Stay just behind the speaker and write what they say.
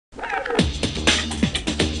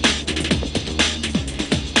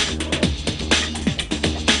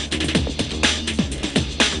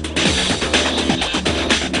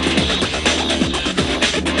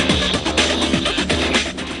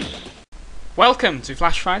Welcome to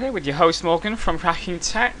Flash Friday with your host Morgan from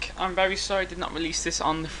TrackingTech. I'm very sorry I did not release this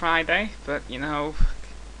on the Friday, but you know,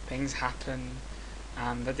 things happen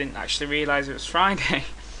and I didn't actually realise it was Friday.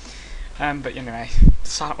 But anyway,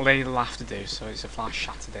 Saturday will have to do, so it's a Flash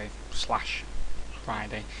Saturday /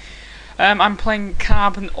 Friday. I'm playing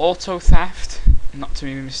Carbon Auto Theft, not to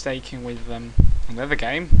be mistaken with another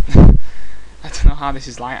game. I don't know how this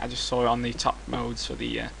is like, I just saw it on the top modes for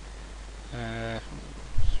the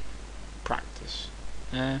practice.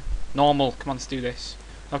 Normal, come on, let's do this.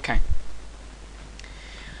 Okay.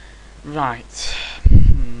 Right.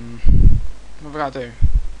 What have I got to do?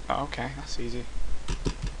 Oh, okay, that's easy.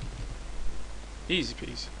 Easy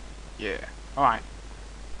peasy. Yeah. Alright.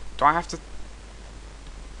 Do I have to...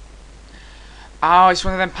 Oh, it's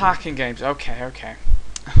one of them parking games. Okay, okay.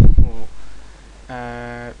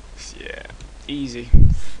 Yeah. Easy.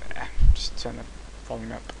 Just turn the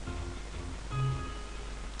volume up.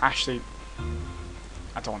 Actually,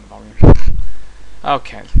 I don't want the volume.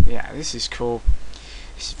 Okay, yeah, this is cool.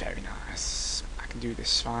 This is very nice. I can do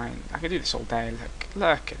this fine. I can do this all day.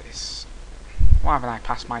 Look at this. Why haven't I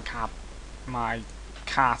passed my car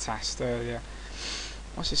test earlier?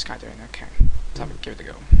 What's this guy doing? Okay, let's have it, give it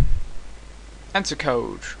a go. Enter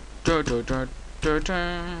code.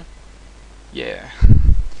 Yeah.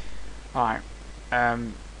 Alright.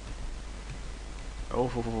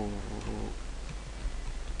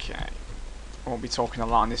 Okay. I won't be talking a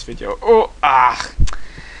lot in this video.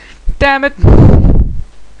 Damn it!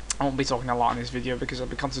 I won't be talking a lot in this video because I'll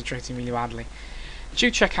be concentrating really badly. Do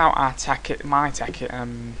check out our my Tech It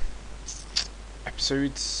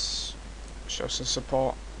episodes. Show some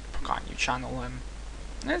support. We've got a new channel.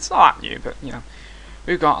 It's not that new, but you know,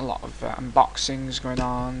 we've got a lot of unboxings going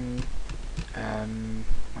on.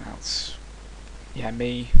 What else? Yeah,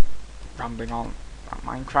 me rambling on about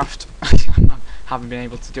Minecraft. I haven't been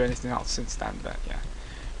able to do anything else since then, but yeah.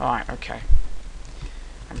 Alright, okay.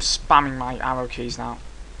 I'm spamming my arrow keys now.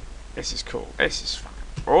 This is cool. This is fine.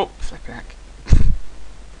 Oh, flipping heck.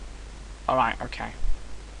 Alright, okay.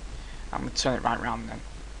 I'm going to turn it right round then.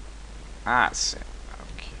 That's it.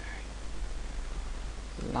 Okay.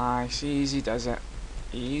 Nice. Easy does it.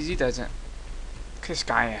 Easy does it. Look at this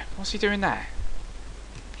guy here. What's he doing there?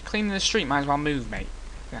 Cleaning the street, might as well move, mate.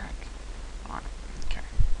 Heck. Alright, okay.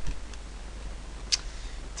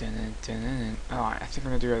 Alright, I think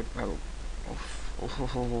I'm going to do a little...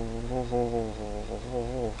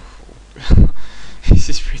 This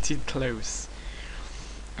is pretty close.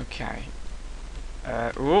 Okay.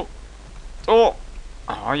 Oh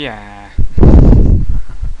yeah.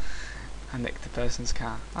 I nicked the person's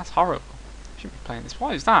car. That's horrible. I shouldn't be playing this.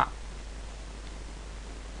 What is that?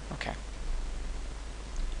 Okay.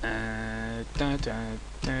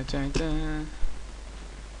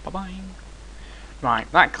 Bye-bye.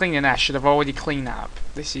 Right, that cleaning there should have already cleaned that up.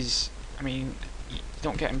 This is, I mean, you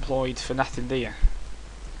don't get employed for nothing, do you?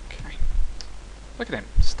 Okay. Look at him,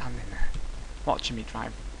 standing there, watching me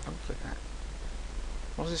drive. Oh, flip that.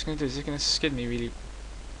 What's this going to do? Is it going to skid me really?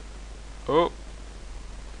 Oh.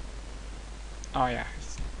 Oh, yeah.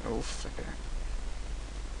 Oh, flip it.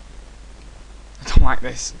 I don't like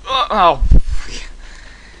this. Oh.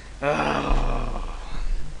 Oh.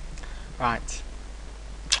 Right.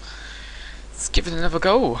 Let's give it another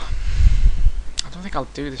go. I don't think I'll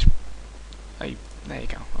do this. Oh, there you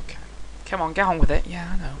go. Okay. Come on, get on with it.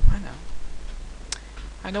 Yeah, I know.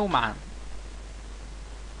 I know, man.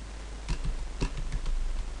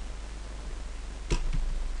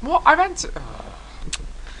 What? I meant to... Oh.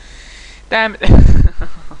 Damn it. I'm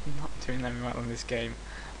not doing very well in this game.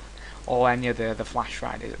 Or any of the other Flash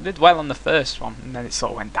Fridays. I did well on the first one, and then it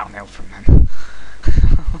sort of went downhill from then.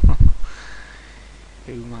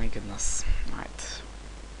 Oh my goodness. Right.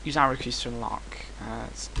 Use arrow keys to unlock.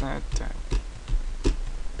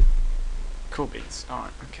 Cool beats.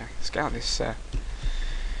 Alright, okay. Let's get out this.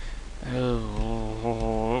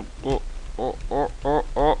 Oh,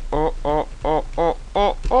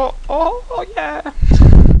 yeah.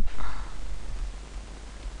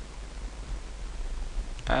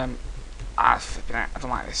 Flipping out. I don't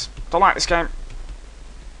like this. Don't like this game.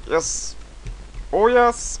 Yes. Oh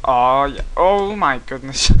yes. Oh yeah. Oh my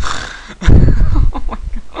goodness. Oh my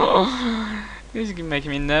god. This is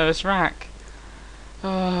making me nervous wreck.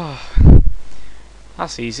 Oh.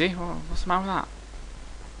 That's easy. What's the matter with that?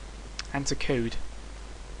 Enter code.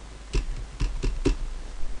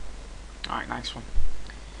 Alright, nice one.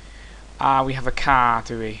 We have a car,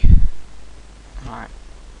 do we? Alright.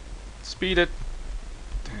 Speed it.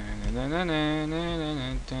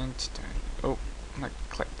 Oh, I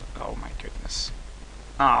clicked. Oh my goodness.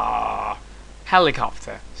 Ah,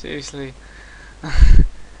 helicopter. Seriously.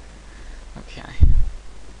 Okay.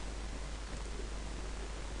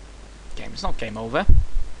 It's not game over.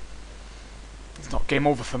 It's not game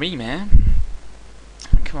over for me, man.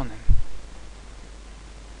 Come on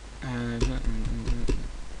then.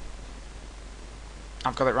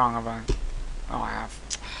 I've got it wrong, have I? Oh, I have.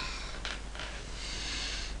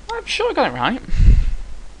 I'm sure I got it right.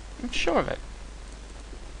 I'm sure of it.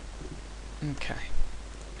 Okay.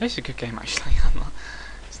 It's a good game, actually.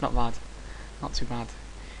 It's not bad. Not too bad.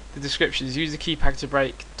 The descriptions: use the keypad to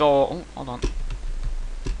break door. Oh, hold on.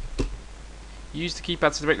 Use the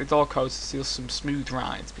keypad to break the door codes to steal some smooth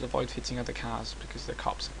rides, but avoid hitting other cars because the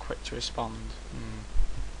cops are quick to respond.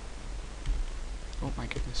 Oh my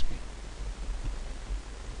goodness me.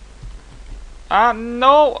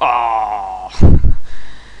 No! Oh!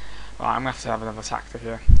 Right, I'm going to have another tactic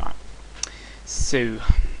here. Right. So,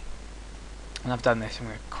 when I've done this, I'm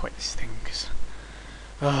going to quit this thing because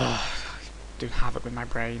do havoc with my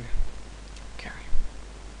brain. Okay.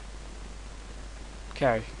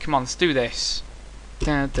 Okay, come on, let's do this.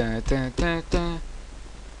 Da, da, da, da, da.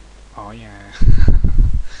 Oh yeah.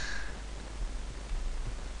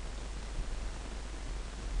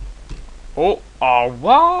 Oh,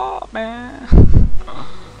 what, man?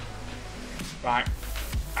 Right,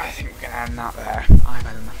 I think we're gonna end that there. I've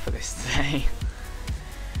had enough for this today.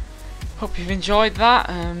 Hope you've enjoyed that.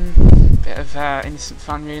 Bit of innocent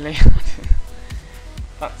fun, really.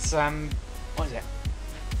 That's what is it?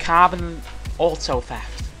 Carbon auto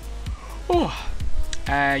theft. Oh,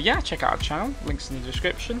 yeah. Check out our channel. Links in the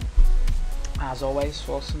description, as always,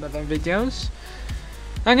 for some other videos.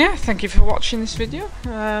 And yeah, thank you for watching this video.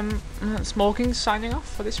 Smoking's signing off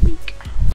for this week.